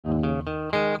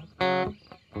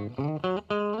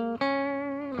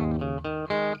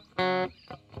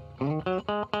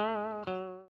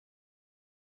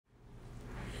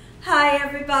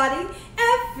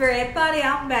everybody,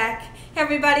 I'm back.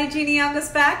 Everybody, Jeannie Young is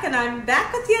back, and I'm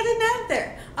back with yet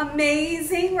another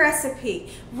amazing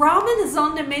recipe. Ramen is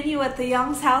on the menu at the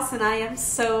Young's house, and I am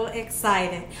so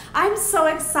excited. I'm so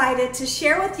excited to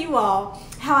share with you all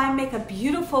how I make a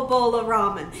beautiful bowl of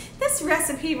ramen. This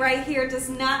recipe right here does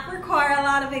not require a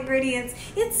lot of ingredients.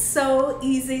 It's so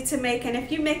easy to make, and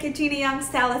if you make it Jeannie Young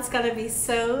style, it's gonna be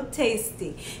so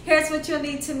tasty. Here's what you'll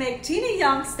need to make Jeannie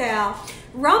Young style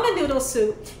ramen noodle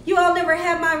soup. You all never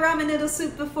had my ramen noodle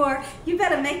soup before? You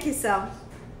better make you some.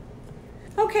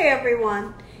 Okay,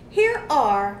 everyone, here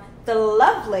are the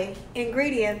lovely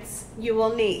ingredients you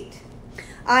will need.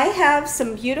 I have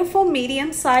some beautiful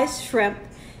medium-sized shrimp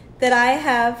that I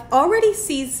have already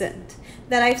seasoned,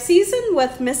 that I've seasoned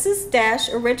with Mrs. Dash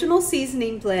Original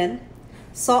Seasoning Blend,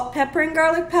 salt, pepper, and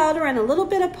garlic powder, and a little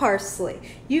bit of parsley.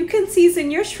 You can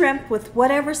season your shrimp with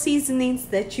whatever seasonings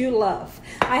that you love.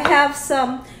 I have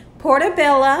some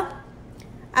portobello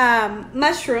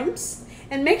mushrooms,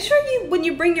 and make sure when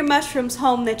you bring your mushrooms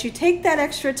home that you take that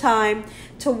extra time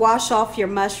to wash off your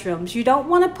mushrooms. You don't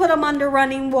want to put them under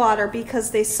running water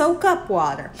because they soak up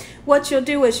water. What you'll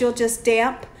do is you'll just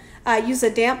use a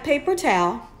damp paper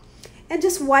towel and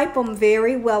just wipe them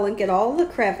very well and get all the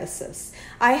crevices.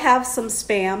 I have some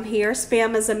Spam here.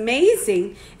 Spam is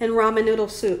amazing in ramen noodle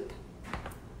soup.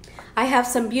 I have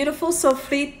some beautiful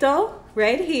sofrito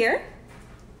right here.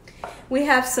 We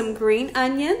have some green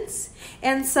onions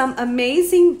and some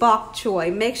amazing bok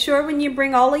choy. Make sure when you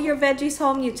bring all of your veggies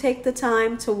home, you take the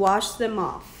time to wash them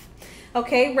off.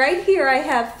 Okay, right here I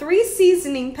have 3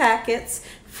 seasoning packets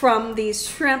from these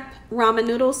shrimp ramen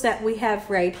noodles that we have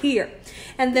right here.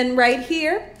 And then right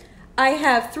here, I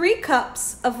have 3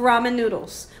 cups of ramen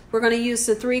noodles. We're going to use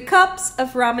the 3 cups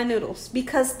of ramen noodles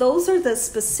because those are the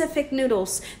specific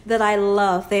noodles that I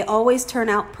love. They always turn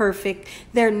out perfect.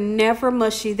 They're never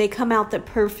mushy. They come out the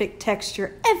perfect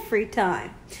texture every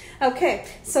time. Okay,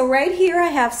 so right here I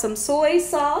have some soy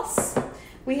sauce.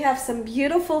 We have some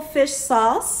beautiful fish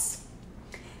sauce.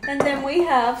 And then we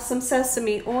have some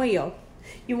sesame oil.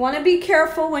 You want to be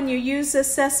careful when you use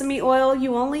this sesame oil.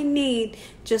 You only need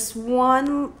just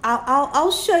one.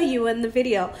 I'll show you in the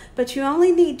video, but you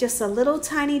only need just a little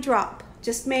tiny drop,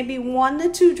 just maybe 1 to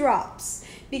 2 drops,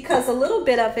 because a little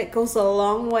bit of it goes a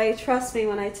long way. Trust me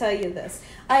when I tell you this.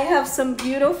 I have some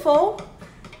beautiful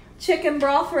chicken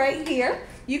broth right here.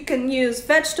 You can use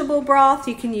vegetable broth,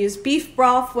 you can use beef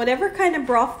broth, whatever kind of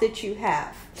broth that you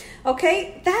have.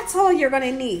 Okay, that's all you're going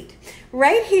to need.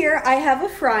 Right here I have a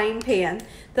frying pan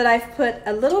that I've put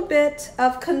a little bit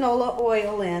of canola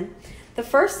oil in. The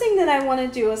first thing that I want to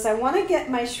do is I want to get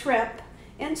my shrimp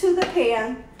into the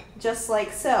pan just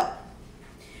like so.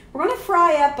 We're going to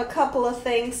fry up a couple of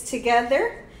things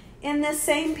together in this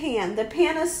same pan. The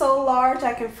pan is so large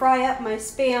I can fry up my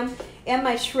Spam and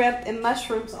my shrimp and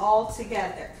mushrooms all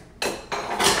together.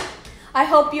 I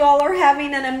hope you all are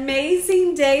having an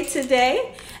amazing day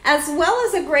today, as well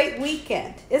as a great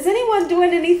weekend. Is anyone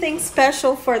doing anything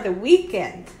special for the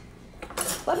weekend?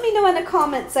 Let me know in the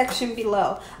comment section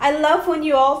below. I love when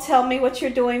you all tell me what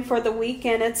you're doing for the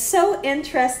weekend. It's so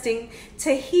interesting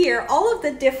to hear all of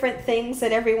the different things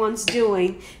that everyone's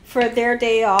doing for their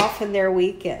day off and their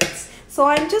weekends. So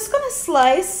I'm just going to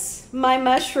slice my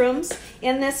mushrooms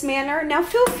in this manner. Now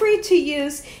feel free to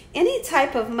use any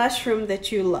type of mushroom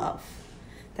that you love.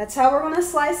 That's how we're going to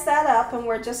slice that up, and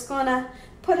we're just going to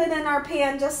put it in our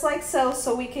pan just like so,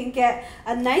 so we can get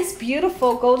a nice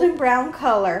beautiful golden brown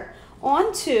color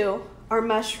onto our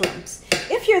mushrooms.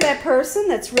 If you're that person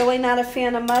that's really not a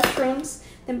fan of mushrooms,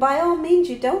 then by all means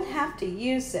you don't have to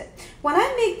use it. When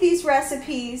I make these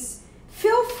recipes,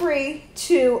 feel free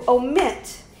to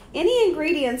omit any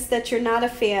ingredients that you're not a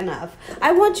fan of.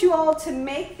 I want you all to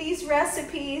make these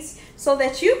recipes so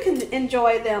that you can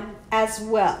enjoy them as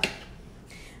well.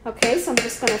 Okay, so I'm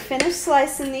just going to finish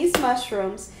slicing these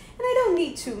mushrooms, and I don't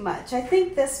need too much. I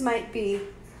think this might be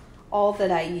all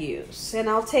that I use. And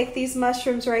I'll take these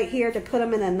mushrooms right here to put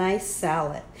them in a nice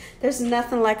salad. There's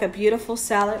nothing like a beautiful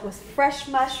salad with fresh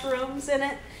mushrooms in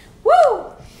it. Woo!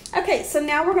 Okay, so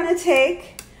now we're going to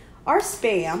take our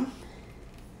Spam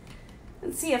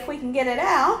and see if we can get it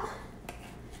out.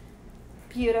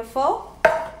 Beautiful.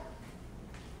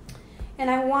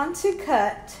 And I want to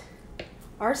cut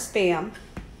our Spam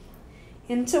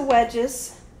into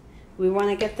wedges. We want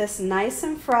to get this nice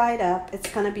and fried up.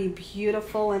 It's going to be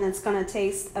beautiful, and it's going to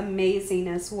taste amazing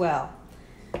as well.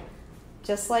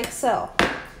 Just like so.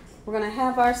 We're going to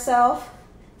have ourselves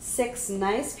 6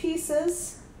 nice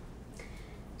pieces,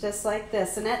 just like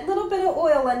this. And that little bit of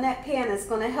oil in that pan is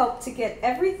going to help to get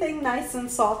everything nice and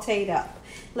sauteed up.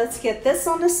 Let's get this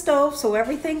on the stove so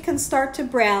everything can start to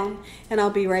brown, and I'll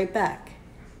be right back.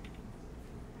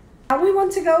 Now we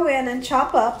want to go in and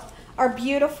chop up our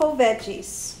beautiful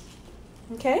veggies.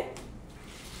 Okay?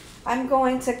 I'm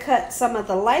going to cut some of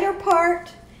the lighter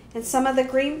part and some of the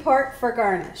green part for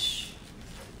garnish.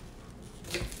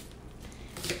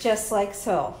 Just like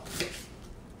so.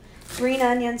 Green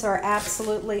onions are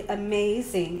absolutely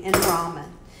amazing in ramen.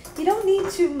 You don't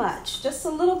need too much. Just a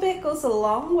little bit goes a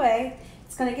long way.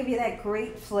 It's going to give you that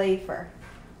great flavor.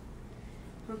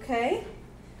 Okay?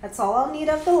 That's all I'll need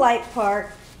of the light part.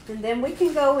 And then we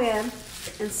can go in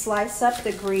and slice up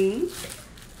the green,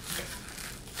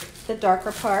 the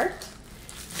darker part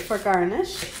for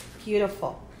garnish.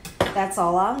 Beautiful. That's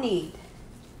all I'll need.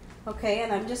 Okay,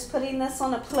 and I'm just putting this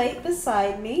on a plate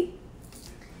beside me.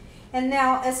 And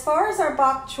now, as far as our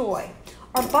bok choy,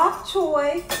 our bok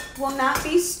choy will not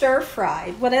be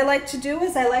stir-fried. What I like to do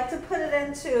is I like to put it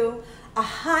into a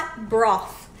hot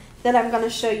broth that I'm going to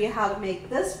show you how to make.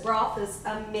 This broth is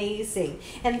amazing.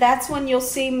 And that's when you'll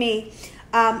see me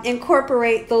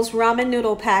incorporate those ramen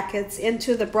noodle packets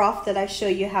into the broth that I show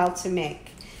you how to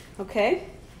make. Okay?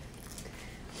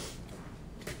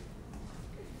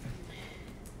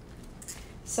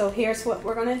 So here's what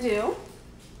we're going to do.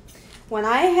 When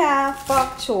I have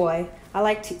bok choy, I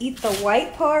like to eat the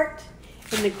white part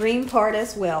and the green part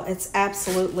as well. It's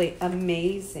absolutely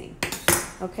amazing.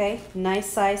 Okay, nice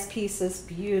sized pieces,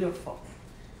 beautiful.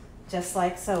 Just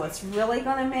like so. It's really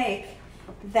going to make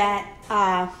that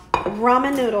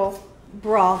ramen noodle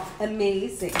broth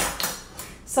amazing.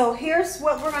 So here's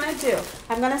what we're going to do.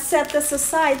 I'm going to set this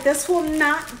aside. This will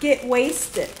not get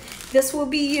wasted. This will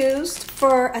be used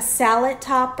for a salad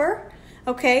topper.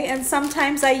 Okay, and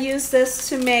sometimes I use this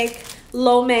to make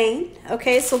lo mein.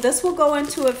 Okay, so this will go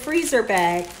into a freezer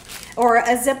bag or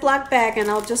a Ziploc bag, and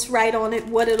I'll just write on it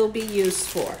what it'll be used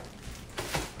for.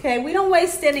 Okay, we don't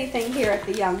waste anything here at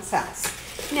the Young's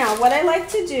house. Now, what I like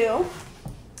to do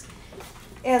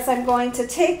is I'm going to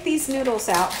take these noodles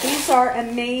out. These are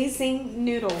amazing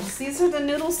noodles. These are the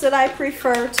noodles that I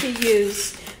prefer to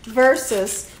use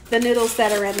versus the noodles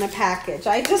that are in the package.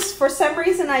 For some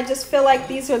reason, I just feel like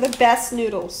these are the best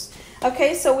noodles.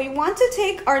 Okay, so we want to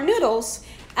take our noodles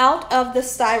out of the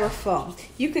styrofoam.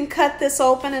 You can cut this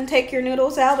open and take your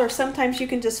noodles out, or sometimes you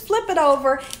can just flip it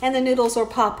over and the noodles will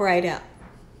pop right out.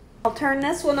 I'll turn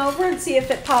this one over and see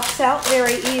if it pops out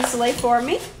very easily for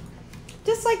me.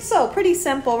 Just like so, pretty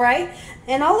simple, right?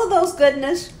 And all of those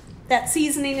goodness, that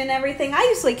seasoning and everything, I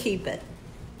usually keep it.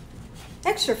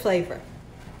 Extra flavor.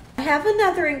 I have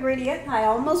another ingredient I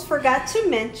almost forgot to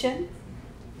mention.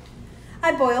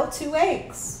 I boiled 2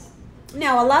 eggs.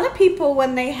 Now, a lot of people,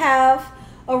 when they have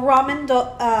a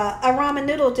ramen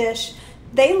noodle dish,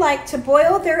 they like to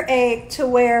boil their egg to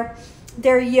where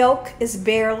their yolk is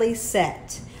barely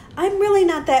set. I'm really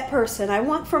not that person. I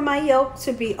want for my yolk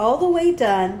to be all the way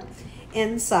done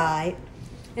inside,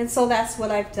 and so that's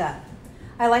what I've done.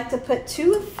 I like to put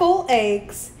 2 full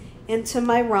eggs into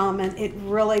my ramen. It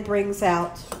really brings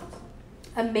out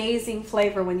amazing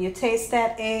flavor. When you taste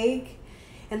that egg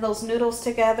and those noodles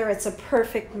together, it's a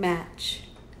perfect match.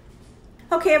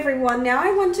 Okay, everyone, now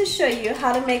I want to show you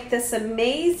how to make this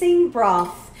amazing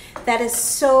broth that is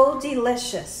so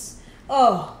delicious.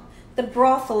 Oh, the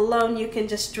broth alone, you can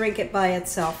just drink it by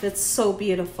itself. It's so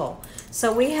beautiful.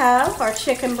 So we have our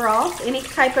chicken broth, any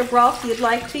type of broth you'd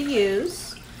like to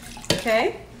use.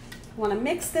 Okay, want to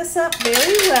mix this up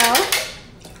very well.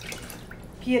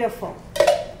 Beautiful.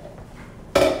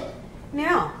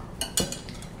 Now,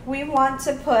 we want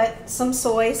to put some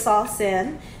soy sauce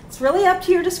in. It's really up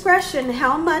to your discretion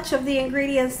how much of the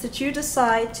ingredients that you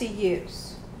decide to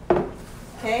use.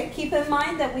 Okay, keep in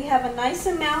mind that we have a nice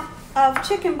amount of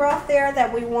chicken broth there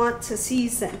that we want to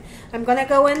season. I'm going to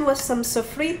go in with some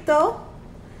sofrito,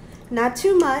 not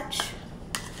too much,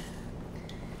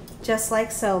 just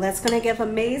like so. That's going to give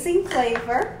amazing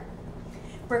flavor.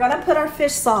 We're going to put our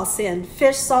fish sauce in.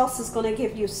 Fish sauce is going to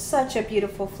give you such a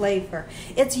beautiful flavor.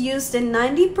 It's used in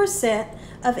 90%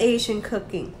 of Asian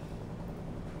cooking.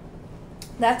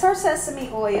 That's our sesame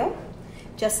oil.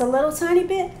 Just a little tiny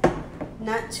bit,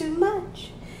 not too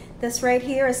much. This right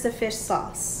here is the fish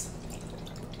sauce.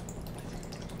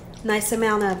 Nice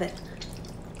amount of it.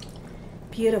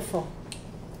 Beautiful.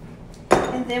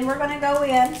 And then we're going to go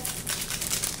in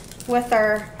with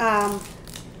our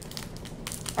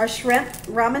shrimp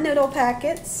ramen noodle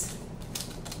packets.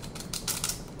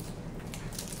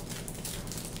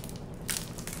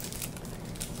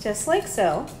 Just like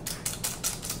so.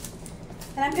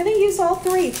 And I'm going to use all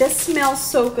 3. This smells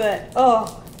so good.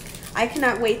 Oh, I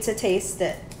cannot wait to taste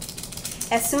it.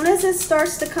 As soon as it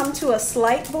starts to come to a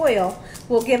slight boil,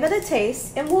 we'll give it a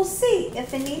taste and we'll see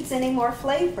if it needs any more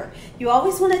flavor. You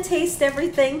always want to taste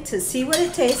everything to see what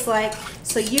it tastes like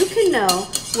so you can know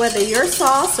whether your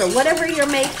sauce or whatever you're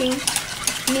making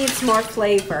needs more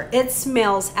flavor. It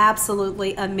smells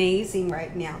absolutely amazing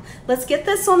right now. Let's get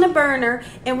this on the burner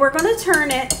and we're going to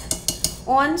turn it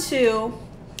onto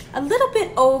a little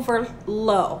bit over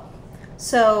low.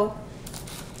 So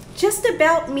just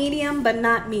about medium, but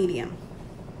not medium.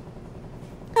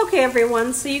 Okay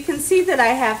everyone, so you can see that I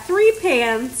have 3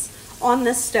 pans on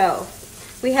the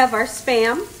stove. We have our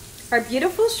Spam, our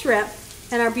beautiful shrimp,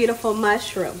 and our beautiful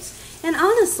mushrooms. And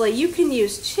honestly, you can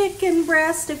use chicken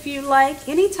breast if you like,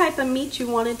 any type of meat you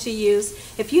wanted to use.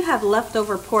 If you have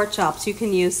leftover pork chops, you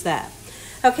can use that.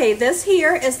 Okay, this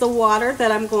here is the water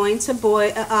that I'm going to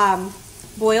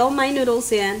boil my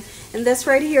noodles in. And this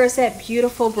right here is that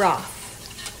beautiful broth.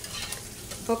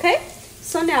 Okay,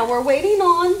 so now we're waiting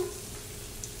on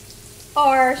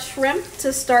our shrimp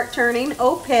to start turning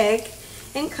opaque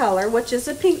in color, which is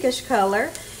a pinkish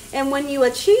color. And when you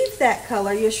achieve that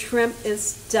color, your shrimp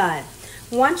is done.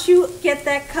 Once you get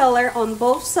that color on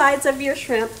both sides of your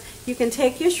shrimp, you can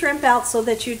take your shrimp out so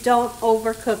that you don't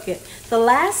overcook it. The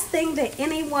last thing that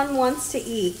anyone wants to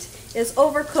eat is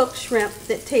overcooked shrimp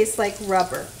that tastes like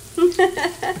rubber.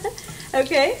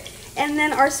 Okay? And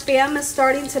then our Spam is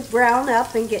starting to brown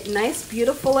up and get nice,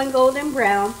 beautiful, and golden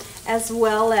brown, as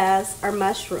well as our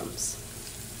mushrooms.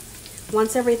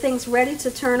 Once everything's ready to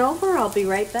turn over, I'll be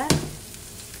right back.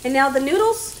 And now the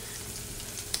noodles,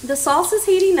 the sauce is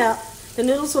heating up. The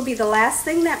noodles will be the last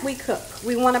thing that we cook.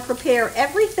 We want to prepare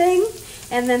everything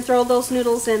and then throw those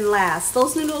noodles in last.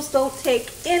 Those noodles don't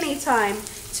take any time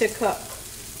to cook.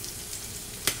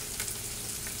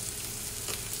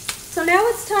 So now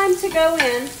it's time to go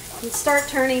in and start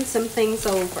turning some things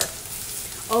over.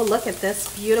 Oh, look at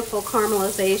this beautiful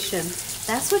caramelization.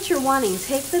 That's what you're wanting.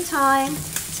 Take the time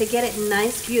to get it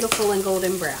nice, beautiful, and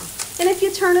golden brown. And if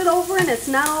you turn it over and it's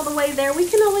not all the way there, we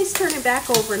can always turn it back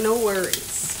over, no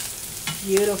worries.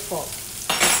 Beautiful.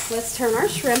 Let's turn our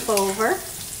shrimp over.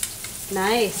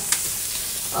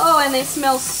 Nice. Oh, and they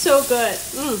smell so good.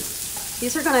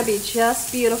 These are going to be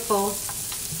just beautiful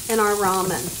in our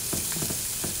ramen.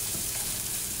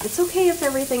 It's okay if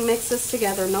everything mixes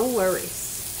together, no worries.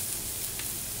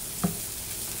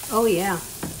 Oh yeah.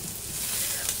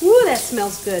 Ooh, that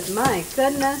smells good. My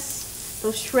goodness.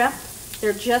 Those shrimp,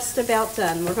 they're just about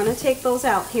done. We're going to take those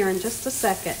out here in just a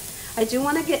second. I do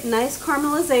want to get nice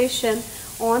caramelization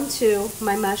onto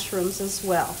my mushrooms as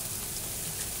well.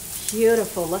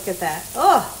 Beautiful. Look at that.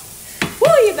 Oh,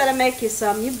 woo, you better make you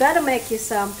some. You better make you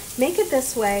some. Make it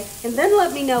this way, and then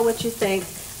let me know what you think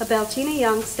about Gina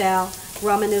Young style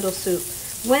ramen noodle soup.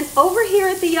 When over here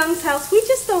at the Young's house, we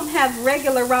just don't have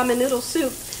regular ramen noodle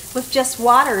soup with just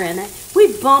water in it.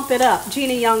 We bump it up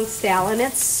Gina Young style, and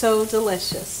it's so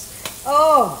delicious.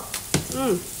 Oh,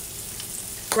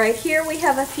 Right here we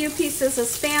have a few pieces of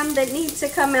Spam that need to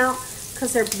come out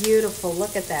because they're beautiful.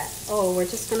 Look at that. Oh, we're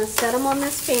just going to set them on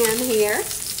this pan here.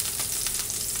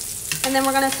 And then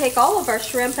we're going to take all of our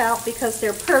shrimp out because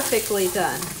they're perfectly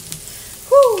done.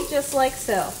 Whoo, just like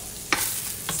so.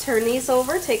 Let's turn these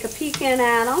over, take a peek in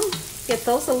at them, get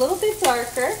those a little bit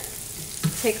darker.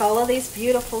 Take all of these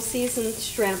beautiful seasoned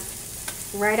shrimp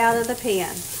right out of the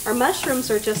pan. Our mushrooms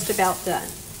are just about done.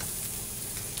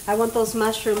 I want those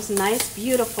mushrooms nice,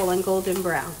 beautiful, and golden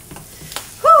brown.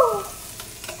 Whoo!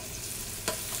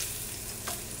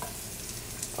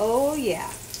 Oh yeah.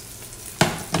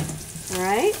 All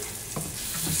right.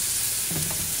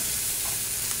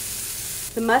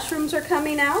 The mushrooms are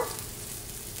coming out.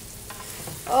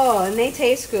 Oh, and they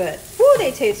taste good. Whoo,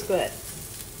 they taste good.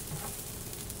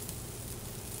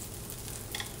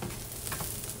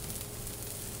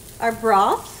 Our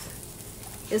broth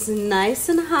is nice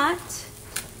and hot.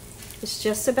 It's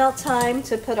just about time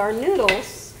to put our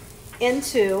noodles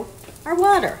into our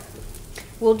water.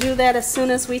 We'll do that as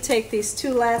soon as we take these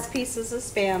two last pieces of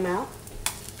Spam out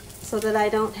so that I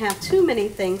don't have too many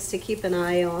things to keep an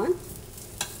eye on.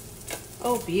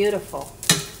 Oh, beautiful.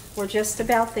 We're just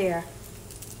about there.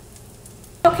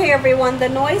 Okay, everyone, the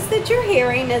noise that you're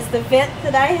hearing is the vent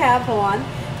that I have on.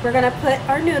 We're going to put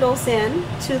our noodles in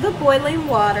to the boiling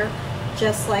water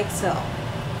just like so.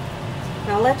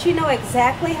 Now I'll let you know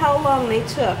exactly how long they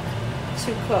took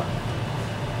to cook.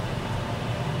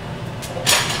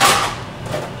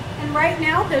 And right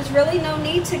now there's really no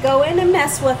need to go in and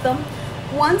mess with them.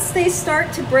 Once they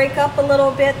start to break up a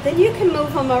little bit, then you can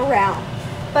move them around.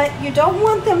 But you don't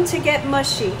want them to get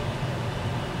mushy.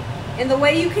 And the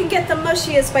way you can get them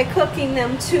mushy is by cooking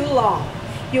them too long.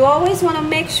 You always want to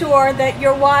make sure that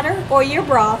your water or your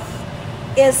broth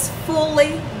is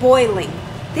fully boiling.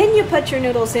 Then you put your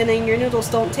noodles in, and your noodles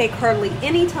don't take hardly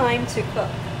any time to cook.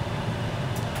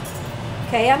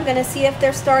 Okay, I'm going to see if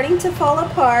they're starting to fall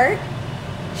apart.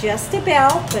 Just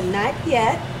about, but not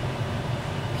yet.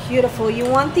 Beautiful. You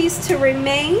want these to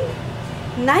remain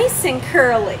nice and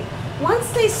curly. Once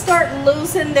they start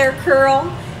losing their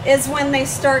curl is when they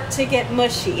start to get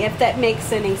mushy, if that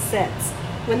makes any sense.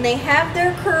 When they have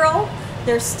their curl,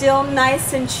 they're still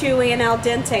nice and chewy and al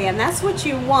dente, and that's what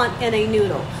you want in a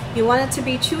noodle. You want it to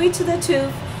be chewy to the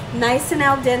tooth, nice and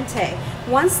al dente.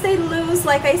 Once they lose,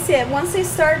 like I said, once they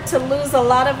start to lose a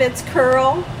lot of its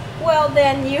curl, well,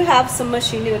 then you have some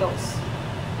mushy noodles.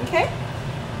 Okay?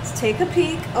 Let's take a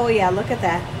peek. Oh yeah, look at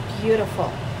that.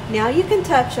 Beautiful. Now you can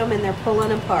touch them and they're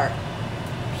pulling apart.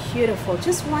 Beautiful.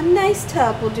 Just one nice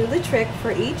tub will do the trick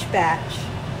for each batch.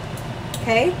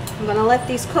 Okay? I'm going to let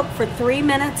these cook for 3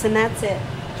 minutes and that's it.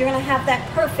 You're going to have that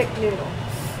perfect noodle.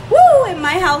 Woo! And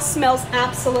my house smells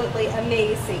absolutely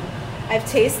amazing. I've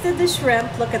tasted the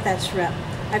shrimp. Look at that shrimp.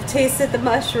 I've tasted the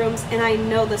mushrooms, and I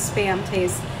know the Spam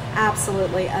tastes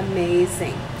absolutely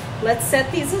amazing. Let's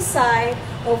set these aside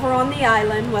over on the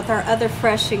island with our other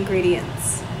fresh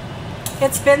ingredients.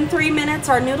 It's been 3 minutes.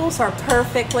 Our noodles are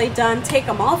perfectly done. Take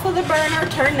them off of the burner.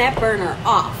 Turn that burner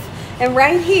off. And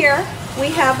right here, we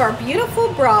have our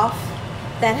beautiful broth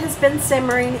that has been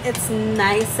simmering. It's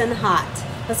nice and hot.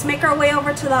 Let's make our way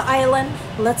over to the island.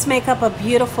 Let's make up a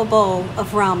beautiful bowl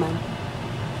of ramen.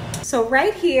 So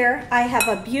right here, I have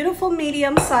a beautiful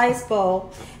medium-sized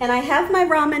bowl, and I have my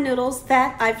ramen noodles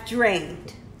that I've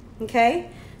drained. Okay?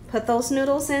 Put those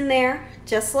noodles in there,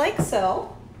 just like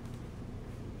so.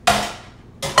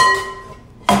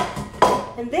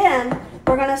 And then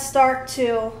we're going to start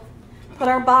to put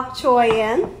our bok choy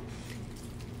in.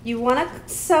 You want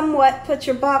to somewhat put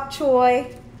your bok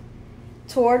choy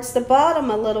towards the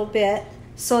bottom a little bit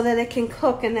so that it can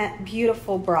cook in that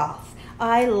beautiful broth.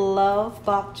 I love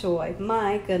bok choy.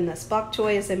 My goodness, bok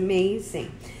choy is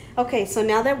amazing. Okay, so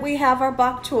now that we have our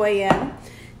bok choy in,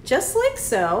 just like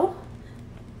so.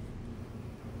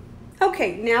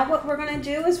 Okay, now what we're going to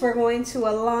do is we're going to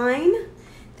align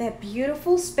that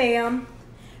beautiful Spam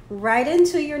right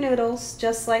into your noodles,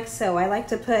 just like so. I like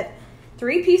to put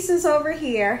 3 pieces over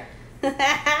here.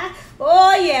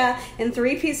 Oh yeah, and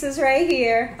 3 pieces right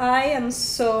here. I am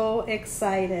so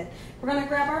excited. We're going to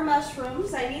grab our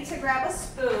mushrooms. I need to grab a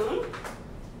spoon.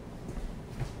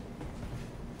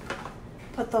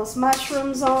 Put those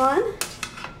mushrooms on.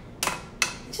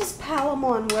 Just pile them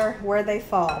on where they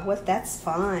fall. That's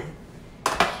fine.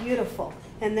 Beautiful.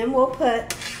 And then we'll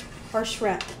put our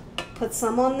shrimp. Put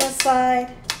some on this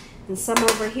side and some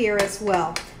over here as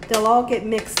well. They'll all get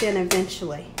mixed in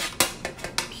eventually.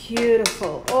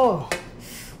 Beautiful. Oh,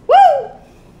 woo!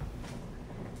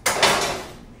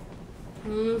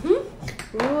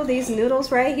 Ooh, these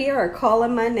noodles right here are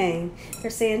calling my name. They're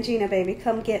saying, Gina, baby,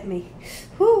 come get me.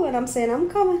 Whoo, and I'm saying, I'm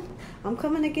coming. I'm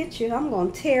coming to get you. I'm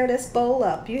going to tear this bowl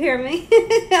up. You hear me?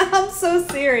 I'm so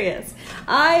serious.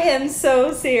 I am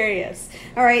so serious.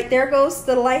 All right, there goes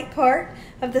the light part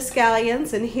of the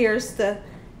scallions, and here's the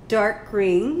dark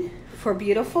green for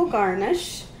beautiful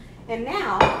garnish. And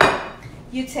now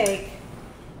you take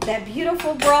that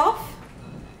beautiful broth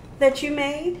that you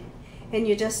made and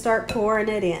you just start pouring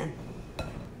it in.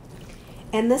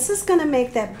 And this is going to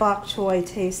make that bok choy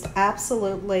taste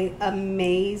absolutely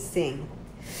amazing.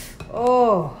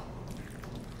 Oh,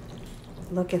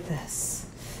 look at this.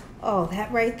 Oh,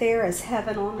 that right there is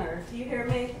heaven on earth. You hear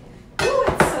me? Ooh,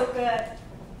 it's so good.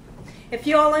 If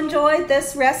you all enjoyed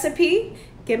this recipe,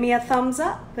 give me a thumbs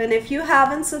up. And if you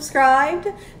haven't subscribed,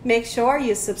 make sure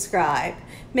you subscribe.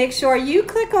 Make sure you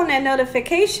click on that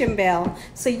notification bell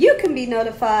so you can be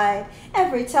notified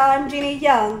every time Gina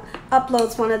Young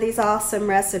uploads one of these awesome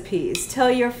recipes.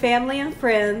 Tell your family and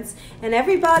friends and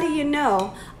everybody you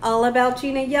know all about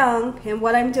Gina Young and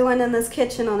what I'm doing in this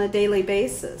kitchen on a daily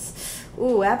basis.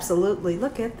 Ooh, absolutely.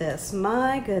 Look at this.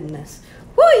 My goodness.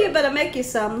 Woo, you better make you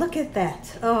some. Look at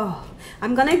that. Oh,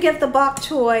 I'm going to give the bok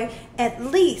choy at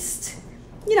least,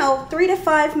 3 to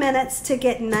 5 minutes to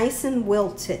get nice and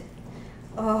wilted.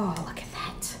 Oh, look at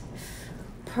that.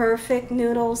 Perfect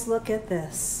noodles. Look at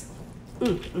this.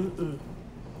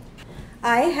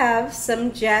 I have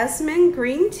some jasmine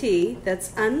green tea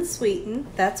that's unsweetened.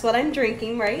 That's what I'm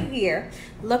drinking right here.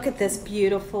 Look at this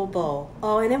beautiful bowl.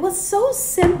 Oh, and it was so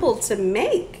simple to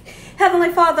make.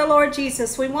 Heavenly Father, Lord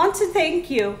Jesus, we want to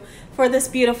thank you for this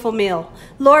beautiful meal.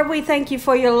 Lord, we thank you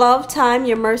for your love, time,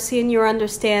 your mercy, and your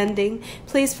understanding.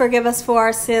 Please forgive us for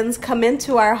our sins. Come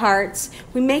into our hearts.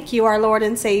 We make you our Lord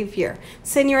and Savior.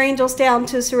 Send your angels down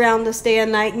to surround us day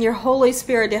and night, and your Holy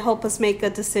Spirit to help us make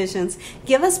good decisions.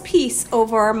 Give us peace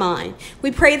over our mind.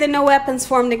 We pray that no weapons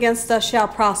formed against us shall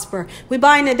prosper. We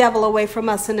bind the devil away from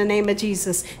us in the name of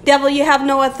Jesus. Devil, you have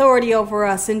no authority over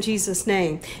us in Jesus'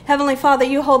 name. Heavenly Father,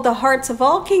 you hold the hearts of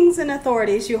all kings and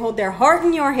authorities. You hold their heart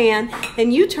in your hand,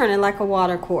 and you turn it like a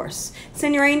water course.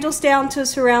 Send your angels down to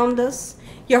surround us,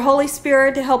 your Holy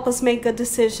Spirit to help us make good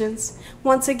decisions.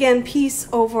 Once again, peace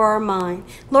over our mind.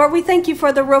 Lord, we thank you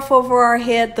for the roof over our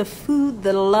head, the food,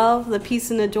 the love, the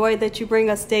peace, and the joy that you bring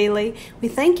us daily. We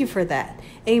thank you for that.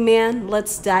 Amen.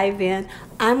 Let's dive in.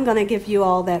 I'm going to give you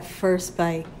all that first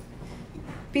bite.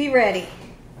 Be ready.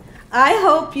 I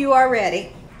hope you are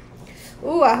ready.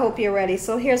 Ooh, I hope you're ready.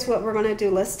 So here's what we're going to do.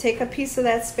 Let's take a piece of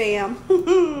that Spam. We're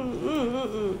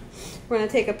going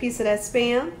to take a piece of that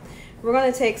Spam. We're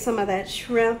going to take some of that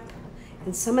shrimp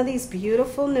and some of these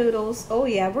beautiful noodles. Oh,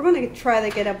 yeah. We're going to try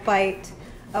to get a bite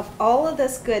of all of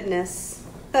this goodness.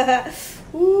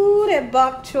 Ooh, that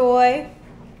bok choy.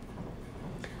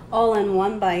 All in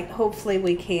one bite. Hopefully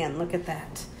we can. Look at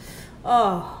that.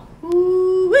 Oh,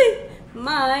 ooh-wee.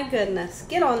 My goodness.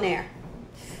 Get on there.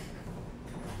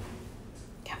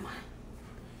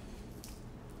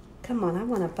 Come on, I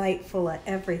want a bite full of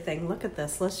everything. Look at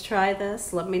this. Let's try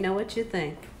this. Let me know what you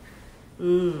think.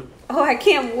 Oh, I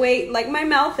can't wait. Like, my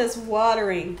mouth is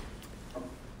watering.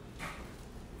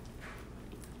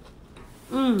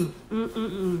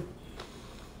 Mm-hmm.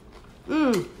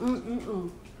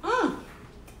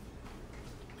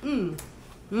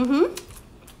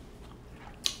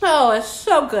 Oh, it's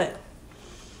so good.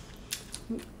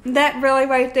 That really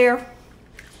right there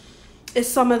is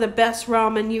some of the best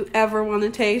ramen you ever want to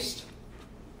taste.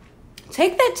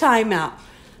 Take that time out.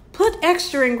 Put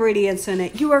extra ingredients in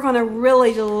it. You are going to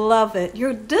really love it.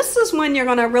 This is when you're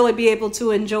going to really be able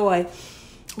to enjoy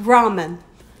ramen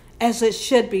as it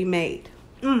should be made.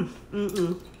 Oh,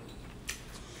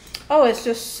 it's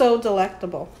just so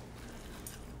delectable.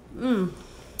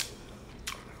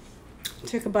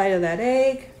 Take a bite of that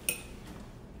egg.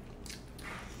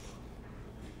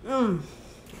 And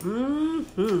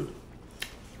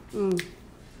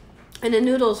the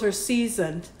noodles are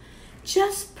seasoned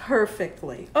just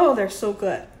perfectly. Oh, they're so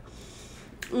good.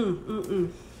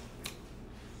 When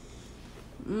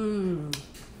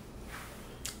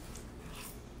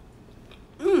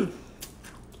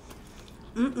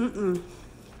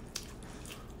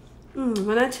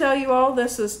I tell you all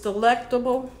this is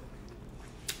delectable,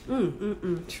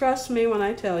 trust me when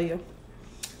I tell you.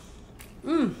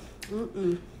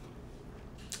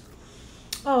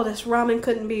 Oh, this ramen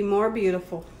couldn't be more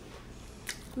beautiful.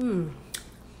 And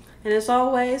as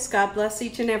always, God bless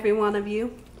each and every one of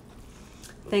you.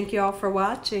 Thank you all for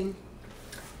watching.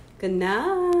 Good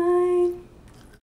night.